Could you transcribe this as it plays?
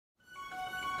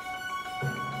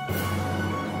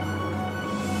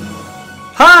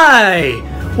Hi!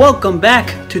 Welcome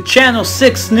back to Channel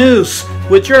 6 News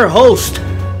with your host,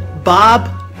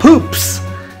 Bob Poops.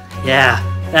 Yeah,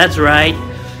 that's right.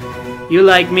 You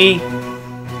like me.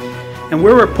 And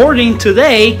we're reporting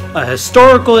today a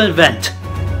historical event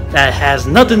that has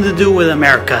nothing to do with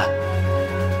America.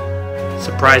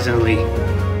 Surprisingly.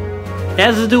 It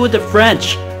has to do with the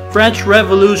French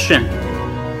Revolution.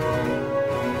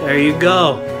 There you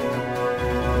go.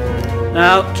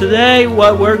 Now, today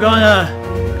what we're gonna be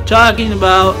talking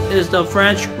about is the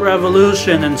French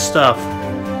Revolution and stuff.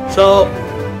 So,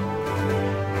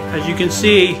 as you can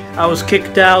see, I was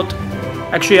kicked out.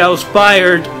 Actually, I was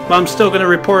fired, but I'm still gonna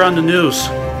report on the news.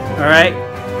 Alright?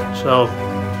 So,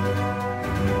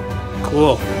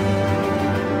 cool.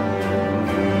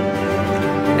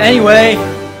 Anyway,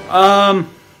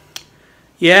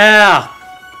 yeah.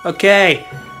 Okay.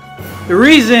 The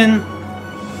reason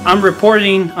I'm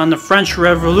reporting on the French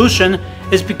Revolution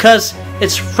is because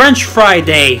it's French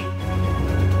Friday.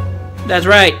 That's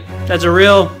right. That's a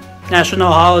real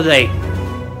national holiday.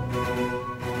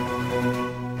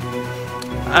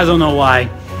 I don't know why.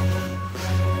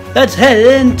 Let's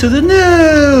head into the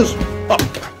news. Oh.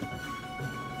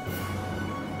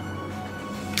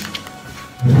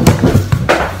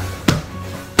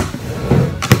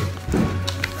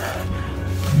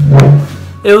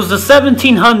 It was the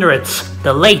 1700s,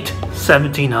 the late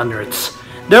 1700s.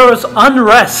 There was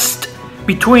unrest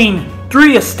between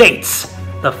three estates,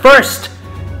 the first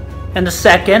and the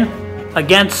second,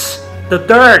 against the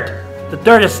third. The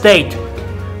third estate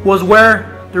was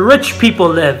where the rich people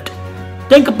lived.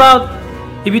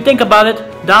 If you think about it,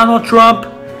 Donald Trump,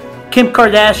 Kim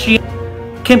Kardashian,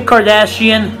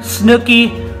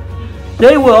 Snooki,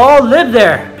 they will all live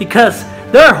there because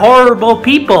they're horrible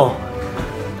people.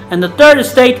 And the third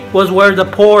estate was where the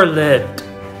poor lived.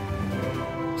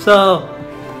 So,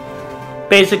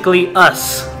 basically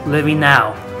us living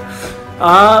now.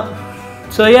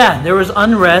 So yeah, there was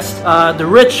unrest. The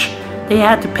rich, they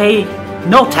had to pay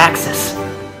no taxes.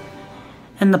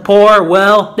 And the poor,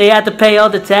 well, they had to pay all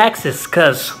the taxes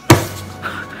cause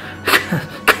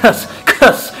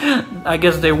I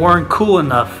guess they weren't cool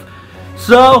enough.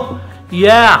 So,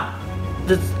 yeah.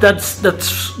 That's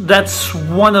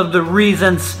one of the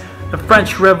reasons the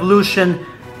French Revolution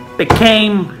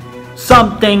became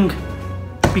something,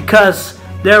 because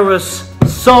there was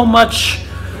so much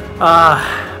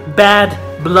bad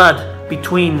blood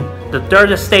between the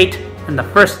third estate and the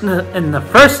first and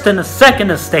the second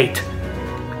estate,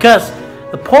 because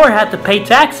the poor had to pay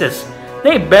taxes.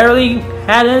 They barely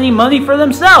had any money for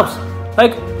themselves.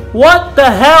 Like, what the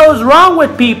hell is wrong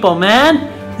with people, man?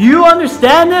 You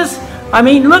understand this? I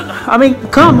mean, look,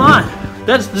 come on.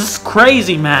 This is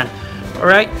crazy, man.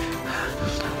 Alright?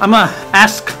 I'm gonna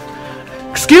ask.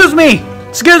 Excuse me!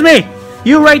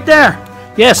 You right there!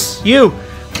 Yes, you.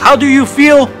 How do you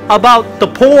feel about the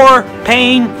poor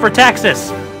paying for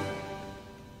taxes?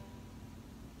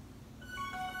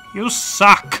 You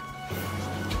suck.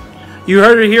 You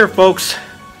heard it here, folks.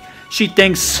 She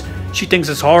thinks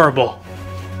it's horrible.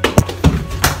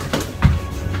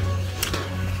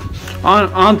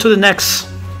 On to the next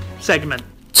segment.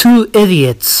 Two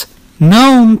idiots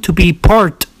known to be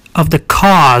part of the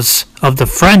cause of the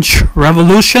French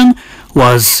Revolution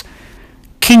was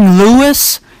King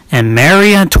Louis and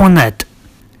Marie Antoinette.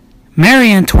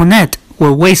 Marie Antoinette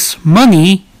would waste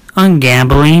money on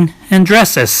gambling and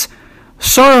dresses,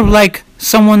 sort of like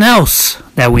someone else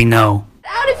that we know.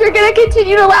 If you're gonna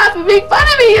continue to laugh and make fun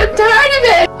of me, I'm tired of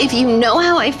it. If you know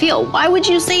how I feel, why would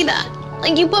you say that?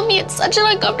 Like, you put me in such an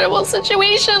uncomfortable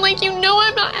situation. Like, you know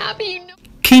I'm not happy. You know.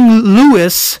 King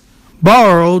Louis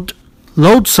borrowed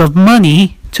loads of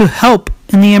money to help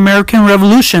in the American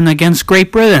Revolution against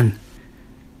Great Britain.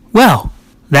 Well,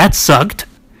 that sucked.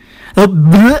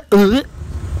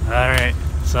 Alright,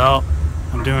 so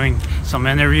I'm doing some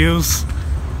interviews.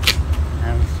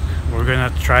 And we're gonna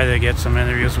try to get some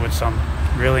interviews with some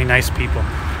really nice people.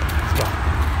 Let's go.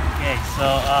 Okay,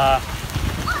 so,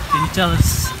 can you tell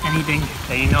us anything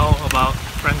that you know about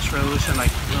French Revolution,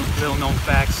 like little known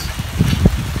facts?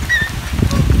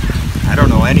 I don't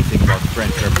know anything about the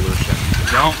French Revolution. You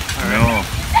don't? Alright. No.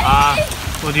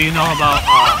 Well, do you know about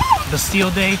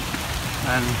Bastille Day?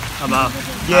 And about...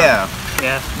 Yeah.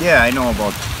 Yeah, I know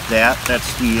about that.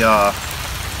 That's the, oh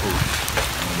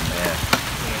man.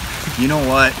 You know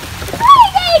what?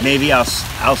 Maybe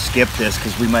I'll skip this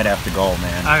because we might have to go,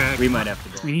 man. Alright. We might have to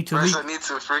go.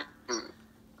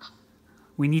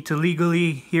 We need to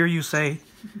legally hear you say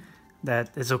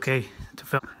that it's okay to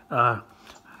film.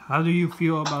 How do you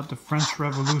feel about the French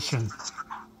Revolution?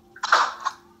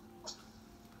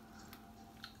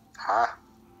 Huh?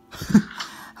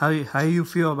 how you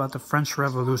feel about the French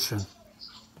Revolution?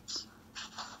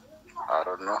 I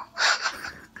don't know.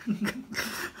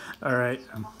 All right.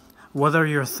 What are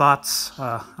your thoughts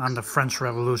on the French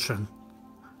Revolution?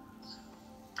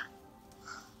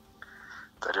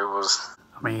 That it was.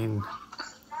 I mean,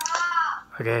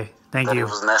 okay, thank That you. it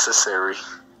was necessary.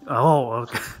 Oh,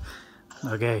 okay.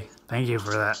 Okay, thank you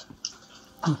for that.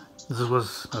 This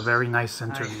was a very nice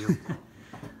interview.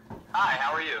 Hi,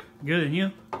 how are you? Good, and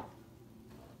you?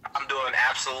 I'm doing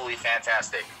absolutely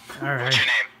fantastic. All right. What's your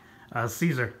name?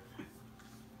 Caesar.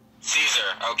 Caesar.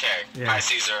 Okay. Yeah. Hi,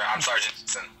 Caesar. I'm Sergeant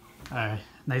Jackson. All right,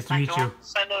 nice to meet you.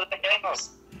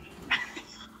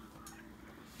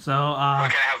 So,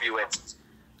 What can I help you with?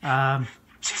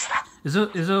 is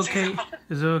it okay?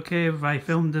 Is it okay if I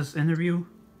film this interview?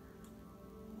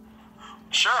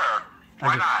 Sure. Why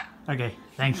Okay. not? Okay,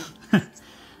 thanks.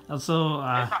 Also,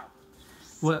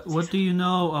 what do you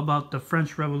know about the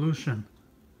French Revolution?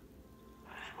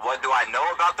 What do I know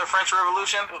about the French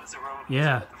Revolution?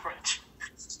 Yeah.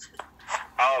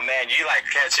 Oh man, you like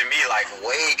catching me like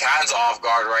way kinds of off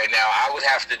guard right now. I would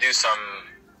have to do some.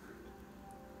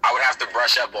 I would have to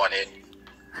brush up on it.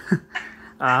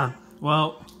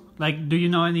 Well, like, do you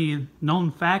know any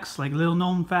known facts, like little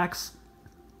known facts?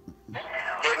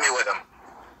 Hit me with them.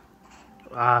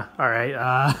 All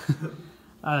right.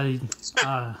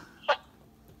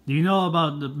 Do you know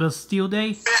about the Bastille Day?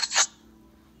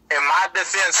 In my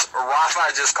defense,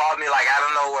 Rafa just called me like out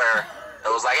of nowhere. It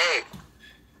was like, hey,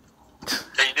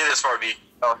 can you do this for me?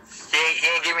 Oh, he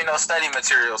ain't give me no study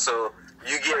material, so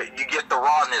you get the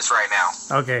rawness right now.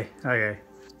 Okay.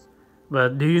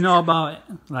 But do you know about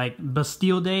like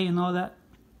Bastille Day and all that?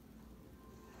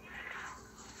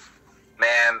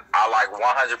 Man, I like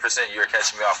 100% you're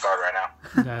catching me off guard right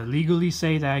now. Legally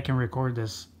say that I can record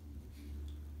this.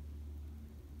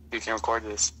 You can record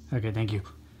this. Okay, thank you.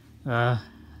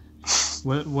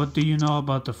 What do you know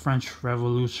about the French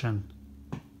Revolution?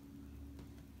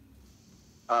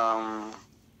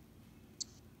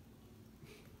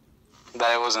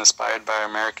 That it was inspired by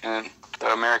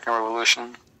the American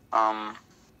Revolution.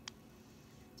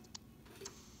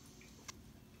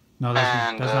 No,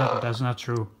 that's not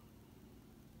true.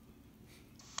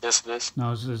 Yes, it is.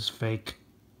 No, it's fake.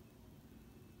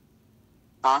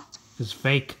 Huh? It's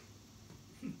fake.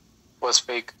 What's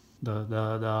fake?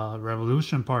 The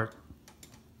revolution part.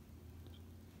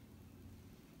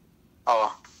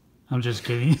 Oh, I'm just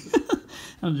kidding.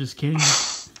 I'm just kidding.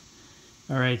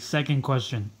 All right, second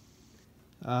question.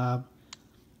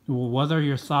 What are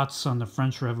your thoughts on the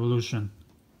French Revolution?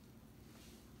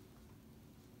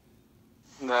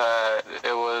 that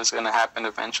it was gonna happen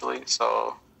eventually.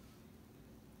 So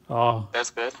Oh, that's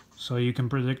good. so you can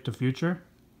predict the future?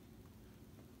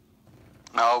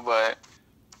 No, but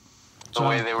the So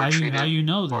way they were how treated. you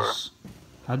know or- this?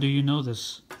 How do you know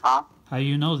this? Huh? How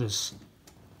you know this?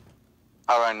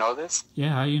 How do I know this? Yeah,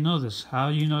 how you know this? How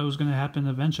you know it was gonna happen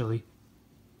eventually?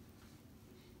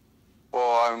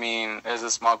 Well, I mean, it's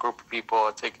a small group of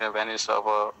people taking advantage of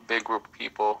a big group of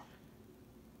people,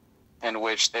 in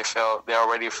which they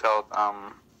already felt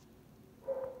like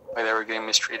they were getting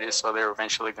mistreated, so they were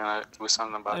eventually gonna do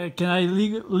something about it. Can I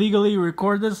legally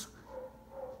record this?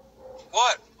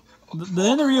 What? The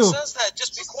interview. Who says that?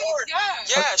 Just record.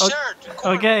 Yeah, sure.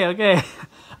 Record. Okay.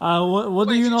 What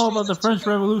do Wait, you know teach me about the this, French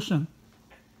okay. Revolution?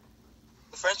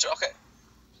 The French. Okay.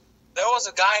 There was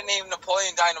a guy named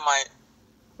Napoleon Dynamite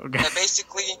Okay. that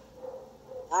basically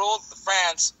ruled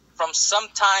France from some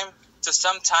time to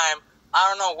some time. I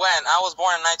don't know when. I was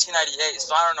born in 1998,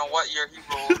 so I don't know what year he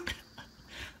ruled.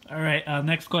 All right.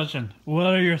 Next question. What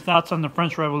are your thoughts on the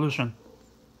French Revolution?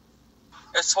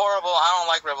 It's horrible. I don't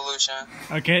like revolution.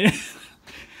 Okay.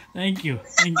 Thank you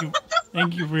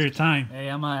for your time. Hey,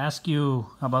 I'm gonna ask you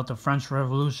about the French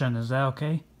Revolution. Is that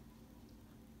okay?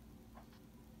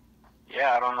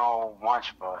 Yeah, I don't know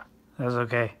much, but That's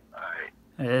okay. alright.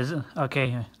 It is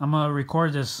okay. I'm gonna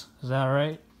record this. Is that all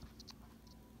right?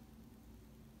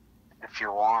 If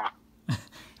you want.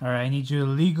 All right. I need you to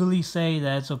legally say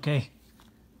that it's okay.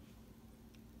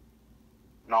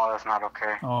 No, that's not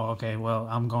okay. Oh, okay. Well,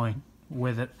 I'm going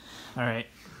with it. All right.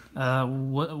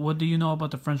 What do you know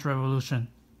about the French Revolution?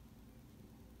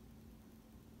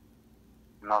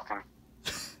 Nothing.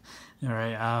 All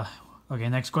right. Okay.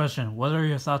 Next question. What are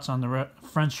your thoughts on the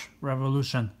French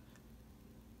Revolution?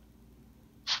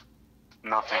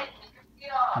 Nothing.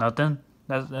 Nothing.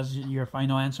 That's your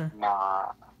final answer.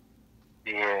 Nah.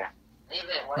 Yeah.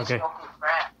 Okay.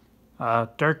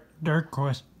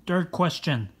 Third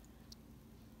question.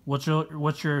 What's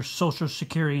your social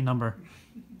security number?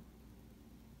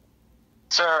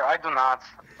 Sir, I do not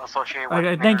associate with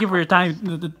Okay. Thank you for your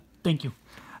time. Thank you.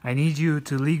 I need you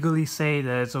to legally say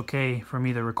that it's okay for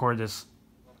me to record this.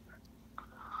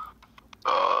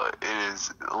 It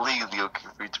is legally okay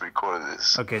for you to record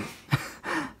this. Okay.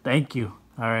 Thank you.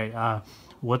 All right.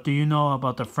 What do you know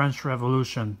about the French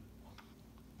Revolution?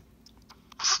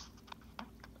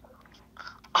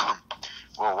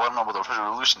 Well, what I know about the French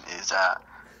Revolution is that,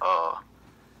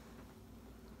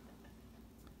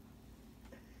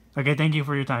 Okay, thank you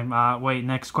for your time. Wait,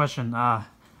 next question.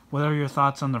 What are your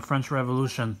thoughts on the French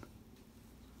Revolution?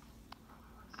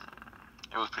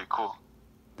 it was pretty cool.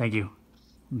 Thank you.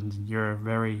 You're a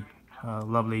very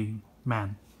lovely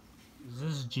man. Is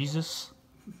this Jesus?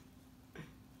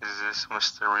 Is this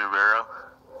Mr. Rivera?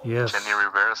 Yes. Jenny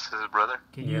Rivera's his brother?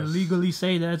 Can you legally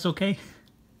say that it's okay?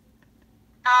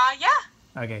 Yeah.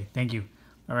 Okay, thank you.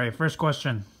 All right, first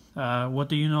question. What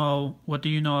do you know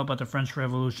about the French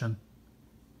Revolution?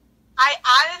 I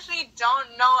honestly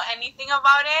don't know anything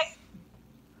about it.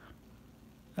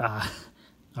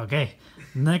 Okay.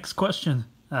 Next question.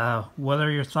 What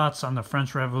are your thoughts on the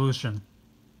French Revolution?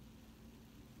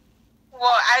 Well,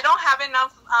 I don't have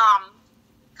enough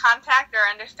contact or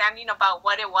understanding about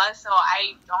what it was, so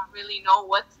I don't really know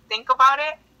what to think about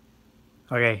it.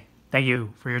 Okay, thank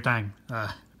you for your time.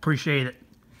 Appreciate it.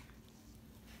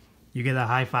 You get a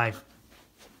high five.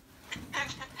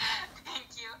 Thank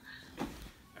you.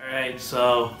 Alright,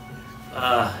 so,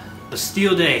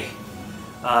 Bastille Day.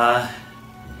 I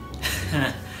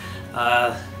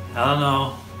don't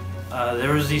know.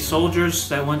 There was these soldiers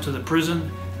that went to the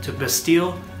prison to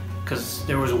Bastille because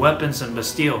there was weapons in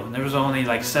Bastille, and there was only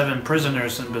like 7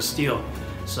 prisoners in Bastille.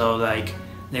 So like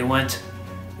they went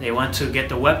to get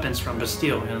the weapons from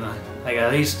Bastille, and like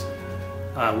at least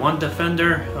one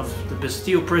defender of the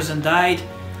Bastille prison died,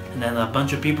 and then a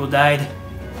bunch of people died,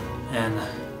 and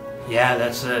yeah,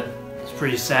 that's it. It's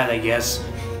pretty sad, I guess.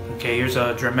 Okay, here's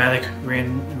a dramatic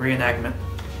reenactment.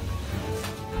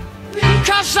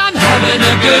 Cause I'm having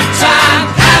a good time,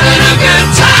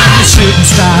 shooting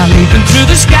star leaping through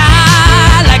the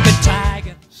sky like a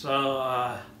tiger.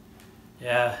 So,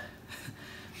 yeah,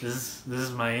 this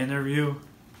is my interview.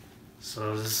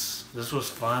 So this was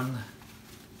fun.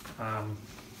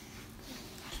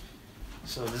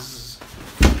 So this is,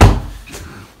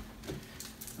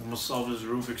 I'm gonna solve this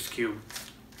Rubik's Cube.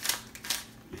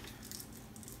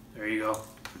 There you go.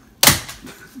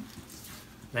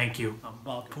 Thank you. I'm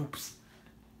about poops.